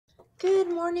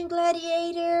Good morning,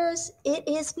 gladiators. It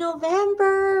is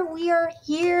November. We are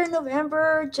here in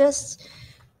November, just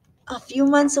a few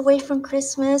months away from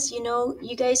Christmas.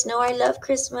 You guys know I love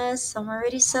Christmas. I'm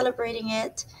already celebrating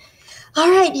it. All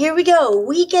right, here we go.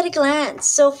 Week at a glance.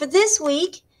 So, for this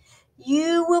week,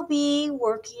 you will be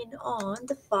working on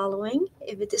the following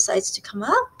if it decides to come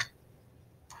up.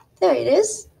 There it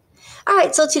is. All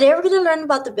right, so today we're going to learn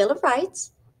about the Bill of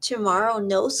Rights. Tomorrow,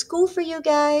 no school for you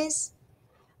guys.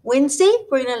 Wednesday,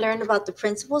 we're going to learn about the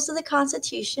principles of the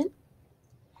Constitution.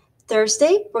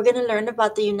 Thursday, we're going to learn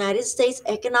about the United States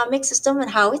economic system and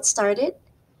how it started.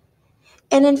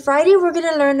 And then Friday, we're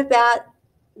going to learn about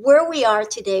where we are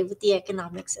today with the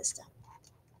economic system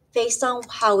based on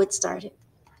how it started.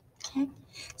 Okay.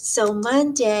 So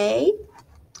Monday,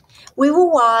 we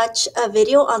will watch a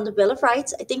video on the Bill of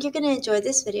Rights. I think you're going to enjoy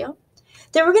this video.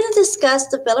 Then we're going to discuss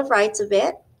the Bill of Rights a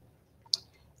bit.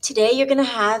 Today, you're going to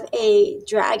have a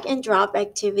drag and drop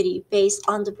activity based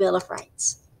on the Bill of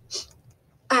Rights.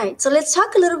 All right, so let's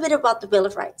talk a little bit about the Bill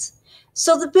of Rights.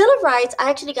 So the Bill of Rights, I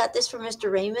actually got this from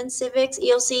Mr. Raymond Civics,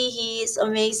 EOC. He's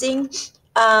amazing.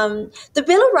 The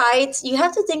Bill of Rights, you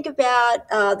have to think about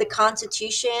the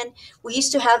Constitution. We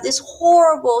used to have this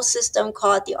horrible system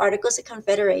called the Articles of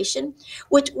Confederation,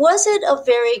 which wasn't a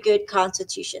very good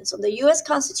constitution. So the U.S.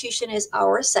 Constitution is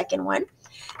our second one.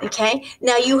 Okay,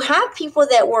 now you have people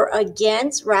that were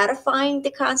against ratifying the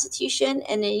Constitution,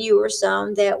 and then you were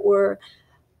some that were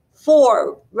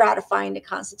for ratifying the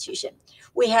Constitution.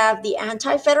 We have the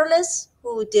anti-federalists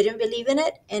who didn't believe in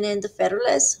it, and then the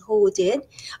federalists who did.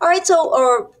 All right,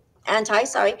 or anti,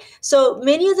 sorry. So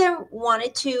many of them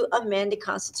wanted to amend the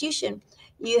Constitution.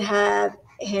 You have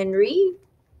Henry,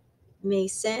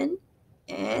 Mason,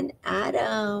 and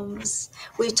Adams.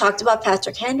 We've talked about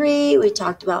Patrick Henry, we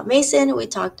talked about Mason, we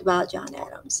talked about John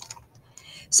Adams.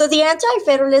 So the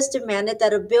Anti-Federalists demanded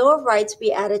that a Bill of Rights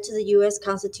be added to the U.S.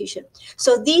 Constitution.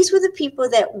 So these were the people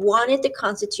that wanted the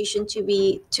Constitution to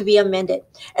be amended.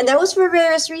 And that was for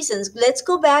various reasons. Let's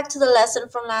go back to the lesson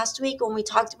from last week when we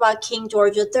talked about King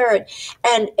George III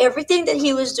and everything that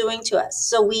he was doing to us.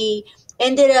 So we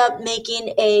ended up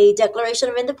making a Declaration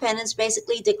of Independence,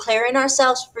 basically declaring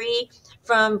ourselves free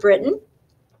from Britain.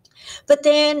 But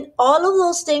then all of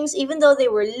those things, even though they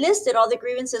were listed, all the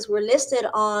grievances were listed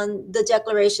on the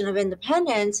Declaration of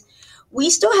Independence, we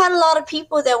still had a lot of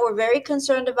people that were very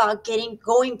concerned about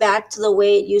going back to the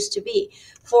way it used to be.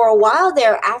 For a while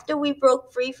there, after we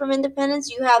broke free from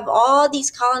independence, you have all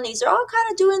these colonies. They're all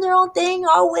kind of doing their own thing,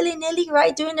 all willy-nilly,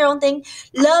 right? Doing their own thing,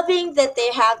 loving that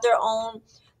they have their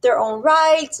own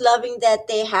rights, loving that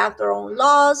they have their own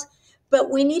laws. But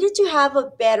we needed to have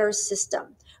a better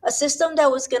system, a system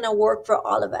that was going to work for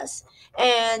all of us.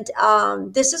 And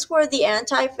this is where the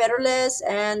anti-federalists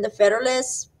and the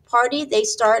federalist party, they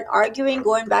start arguing,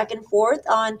 going back and forth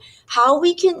on how are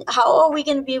we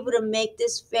going to be able to make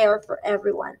this fair for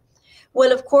everyone.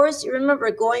 Well, of course, you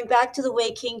remember, going back to the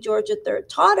way King George III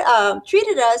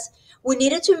treated us, we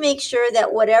needed to make sure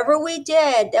that whatever we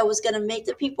did that was going to make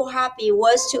the people happy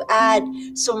was to add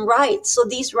some rights. So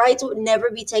these rights would never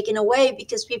be taken away,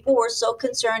 because people were so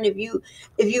concerned, if you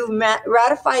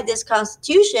ratify this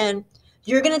Constitution,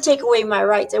 you're going to take away my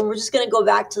rights, and we're just going to go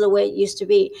back to the way it used to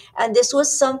be. And this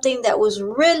was something that was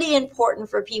really important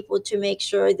for people to make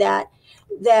sure that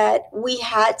we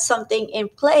had something in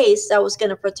place that was going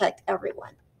to protect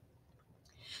everyone.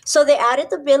 So they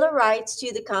added the Bill of Rights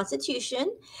to the Constitution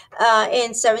in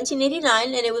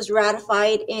 1789, and it was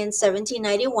ratified in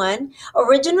 1791.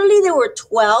 Originally, there were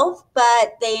 12,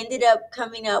 but they ended up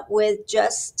coming up with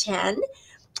just 10.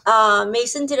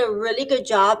 Mason did a really good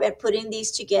job at putting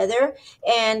these together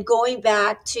and going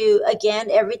back to, again,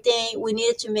 everything. We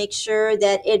needed to make sure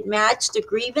that it matched the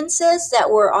grievances that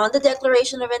were on the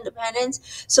Declaration of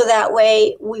Independence, so that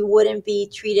way we wouldn't be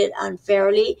treated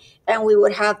unfairly and we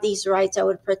would have these rights that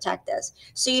would protect us.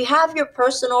 So you have your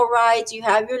personal rights, you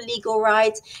have your legal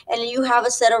rights, and you have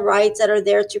a set of rights that are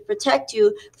there to protect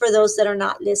you for those that are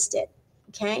not listed.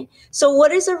 Okay, so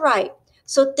what is a right?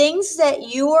 So things that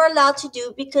you are allowed to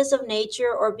do because of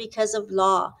nature or because of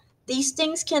law. These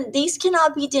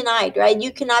cannot be denied, right?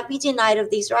 You cannot be denied of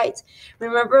these rights.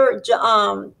 Remember,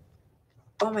 oh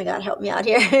my God, help me out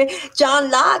here. John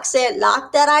Locke said,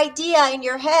 lock that idea in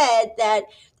your head that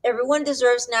everyone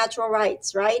deserves natural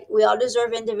rights, right? We all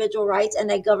deserve individual rights, and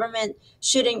that government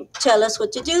shouldn't tell us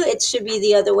what to do. It should be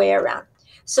the other way around.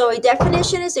 So a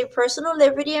definition is a personal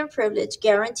liberty and privilege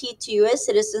guaranteed to U.S.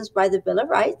 citizens by the Bill of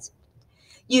Rights.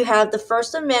 You have the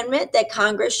First Amendment that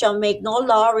Congress shall make no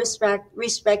law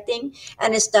respecting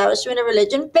an establishment of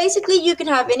religion. Basically, you can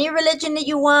have any religion that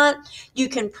you want. You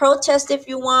can protest if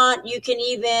you want. You can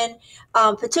even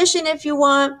petition if you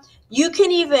want. You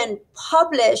can even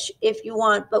publish if you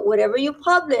want. But whatever you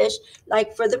publish,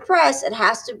 like for the press, it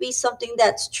has to be something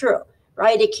that's true,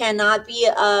 right? It cannot be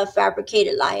a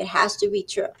fabricated lie. It has to be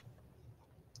true.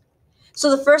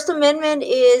 So the First Amendment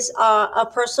is a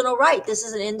personal right. This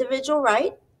is an individual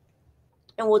right.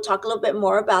 And we'll talk a little bit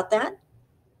more about that.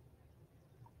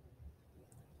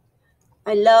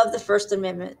 I love the First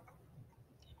Amendment.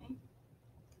 Okay.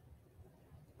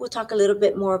 We'll talk a little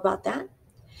bit more about that.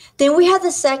 Then we have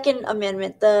the Second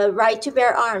Amendment, the right to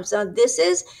bear arms. Now, this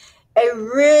is a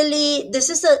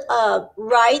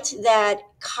right that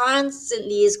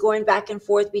constantly is going back and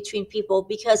forth between people,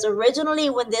 because originally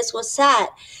when this was set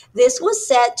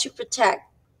to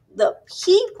protect the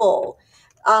people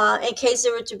in case they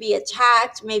were to be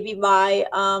attacked, maybe by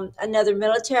another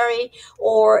military,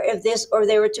 or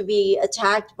they were to be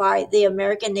attacked by the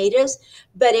American natives.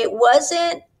 But it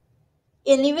wasn't.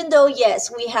 And even though,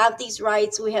 yes, we have these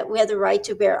rights, we have the right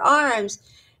to bear arms,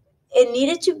 it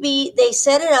needed to be, they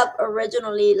set it up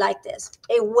originally like this: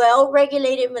 a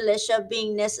well-regulated militia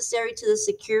being necessary to the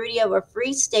security of a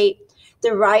free state,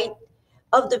 the right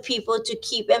of the people to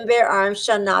keep and bear arms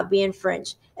shall not be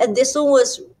infringed. And this one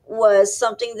was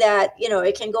something that,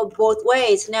 it can go both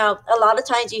ways. Now, a lot of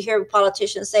times you hear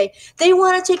politicians say they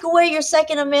want to take away your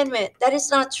Second Amendment. That is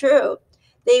not true.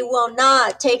 They will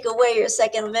not take away your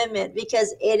Second Amendment,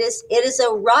 because it is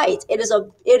a right. It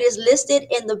is listed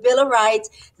in the Bill of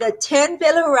Rights, the 10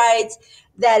 Bill of Rights,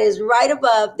 that is right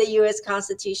above the U.S.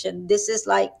 Constitution. This is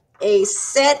like a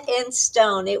set in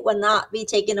stone. It will not be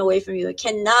taken away from you. It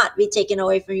cannot be taken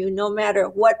away from you, no matter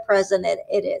what president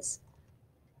it is.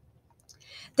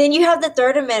 Then you have the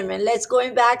Third Amendment. Let's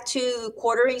going back to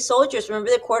quartering soldiers. Remember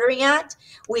the Quartering Act?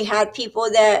 We had people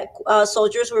that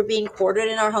soldiers were being quartered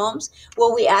in our homes.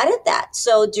 Well, we added that.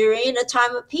 So during a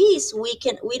time of peace, we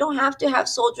don't have to have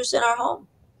soldiers in our home.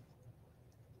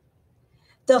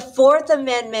 The Fourth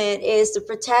Amendment is to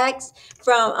protect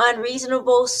from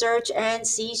unreasonable search and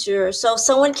seizure. So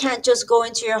someone can't just go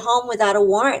into your home without a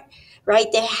warrant,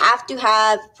 right? They have to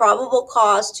have probable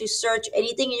cause to search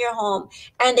anything in your home,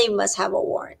 and they must have a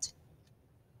warrant.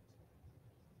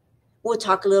 We'll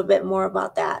talk a little bit more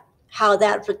about that.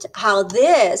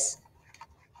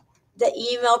 The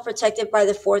email protected by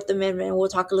the Fourth Amendment, and we'll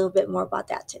talk a little bit more about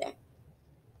that today.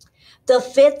 The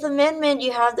Fifth Amendment,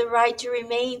 you have the right to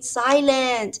remain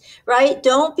silent, right?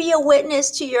 Don't be a witness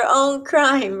to your own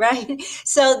crime, right?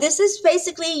 So this is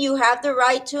basically, you have the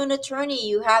right to an attorney.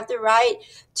 You have the right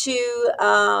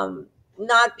to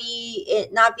not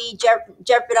be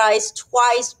jeopardized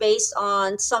twice based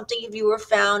on something if you were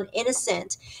found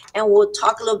innocent. And we'll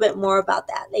talk a little bit more about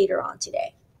that later on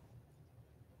today.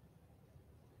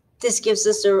 This gives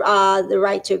us the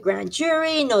right to a grand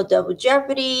jury, no double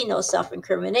jeopardy, no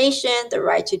self-incrimination, the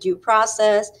right to due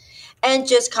process, and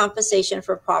just compensation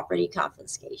for property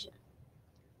confiscation.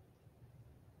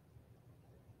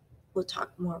 We'll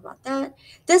talk more about that.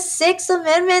 The Sixth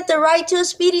Amendment, the right to a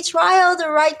speedy trial, the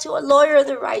right to a lawyer,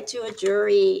 the right to a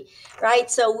jury, right?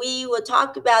 So we will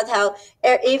talk about how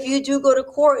if you do go to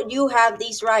court, you have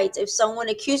these rights. If someone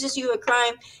accuses you of a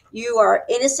crime, you are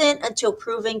innocent until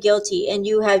proven guilty, and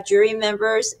you have jury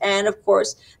members, and of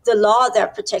course the law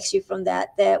that protects you from that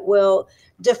will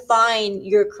define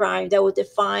your crime, that will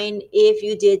define if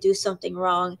you did do something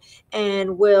wrong,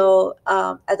 and will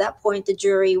at that point the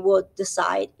jury will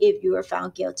decide if you are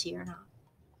found guilty or not.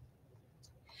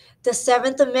 The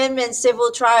Seventh Amendment,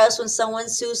 civil trials, when someone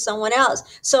sues someone else.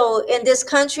 So in this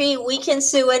country, we can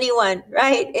sue anyone,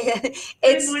 right?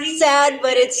 It's sad,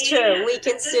 but it's true. We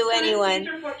can sue anyone.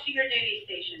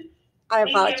 I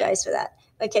apologize for that.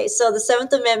 Okay, so the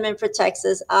Seventh Amendment protects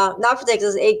us, not protects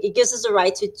us, it gives us the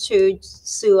right to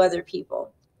sue other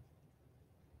people.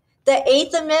 The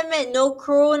Eighth Amendment, no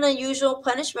cruel and unusual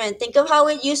punishment. Think of how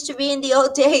it used to be in the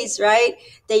old days, right?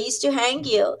 They used to hang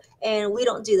you, and we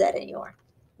don't do that anymore.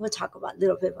 We'll talk a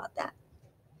little bit about that.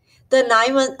 The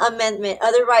Ninth Amendment,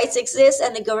 other rights exist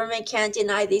and the government can't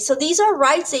deny these. So these are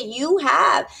rights that you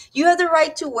have. You have the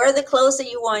right to wear the clothes that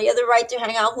you want. You have the right to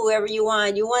hang out whoever you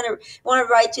want. You want a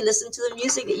right to listen to the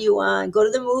music that you want, go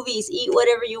to the movies, eat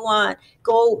whatever you want,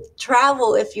 go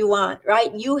travel if you want,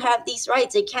 right? You have these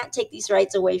rights. They can't take these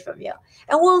rights away from you.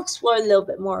 And we'll explore a little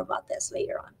bit more about this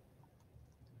later on.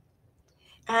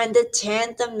 And the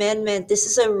 10th Amendment, this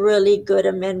is a really good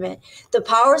amendment. The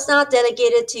powers not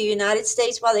delegated to the United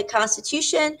States by the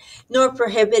Constitution, nor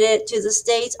prohibited to the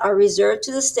states, are reserved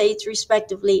to the states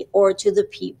respectively or to the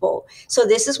people. So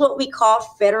this is what we call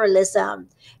federalism.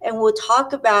 And we'll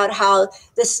talk about how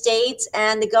the states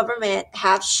and the government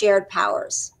have shared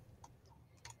powers.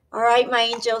 All right, my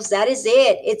angels, that is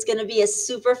it. It's going to be a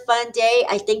super fun day.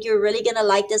 I think you're really going to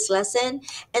like this lesson.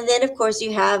 And then, of course,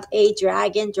 you have a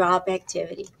drag and drop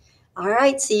activity. All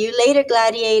right, see you later,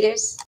 gladiators.